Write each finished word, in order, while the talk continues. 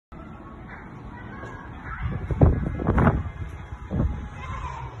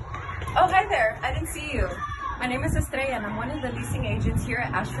Oh, hi there. I didn't see you. My name is Estrella and I'm one of the leasing agents here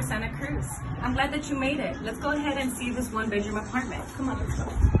at Ashford, Santa Cruz. I'm glad that you made it. Let's go ahead and see this one-bedroom apartment. Come on, let's go.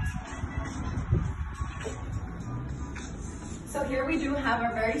 So here we do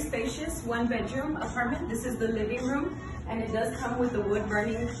have a very spacious one-bedroom apartment. This is the living room and it does come with a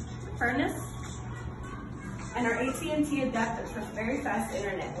wood-burning furnace and our AT&T adapter for very fast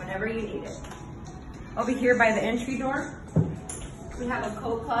internet whenever you need it. Over here by the entry door, we have a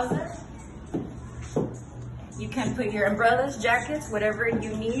coat closet. You can put your umbrellas, jackets, whatever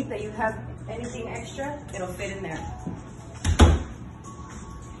you need that you have anything extra, it'll fit in there.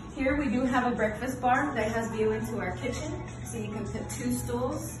 Here we do have a breakfast bar that has view into our kitchen. So you can put 2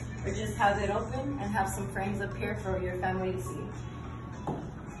 stools or just have it open and have some frames up here for your family to see.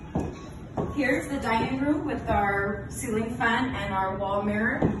 Here's the dining room with our ceiling fan and our wall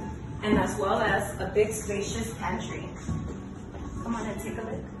mirror, and as well as a big spacious pantry. Come on and take a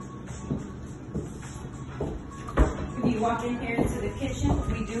look. If you walk in here into the kitchen,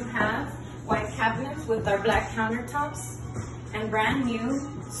 we do have white cabinets with our black countertops and brand new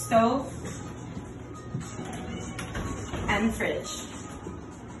stove and fridge.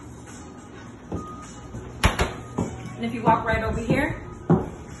 And if you walk right over here,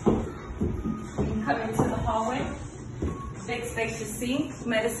 you can come into the hallway. Big spacious sink,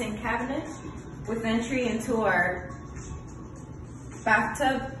 medicine cabinet with entry into our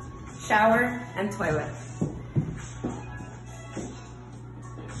bathtub, shower, and toilet.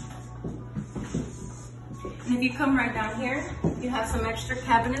 And if you come right down here, you have some extra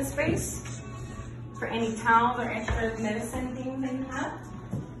cabinet space for any towels or extra medicine things that you have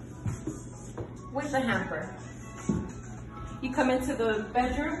with the hamper. You come into the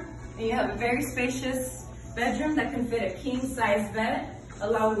bedroom and you have a very spacious bedroom that can fit a king-size bed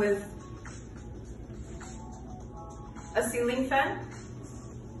along with a ceiling fan.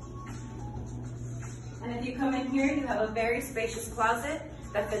 And if you come in here, you have a very spacious closet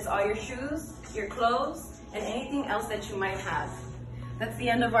that fits all your shoes, your clothes, and anything else that you might have. That's the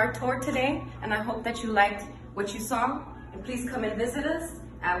end of our tour today, and I hope that you liked what you saw. And please come and visit us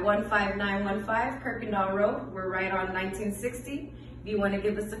at 15915 Kirkendall Road. We're right on 1960. If you want to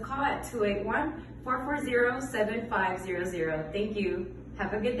give us a call at 281-440-7500. Thank you.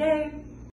 Have a good day.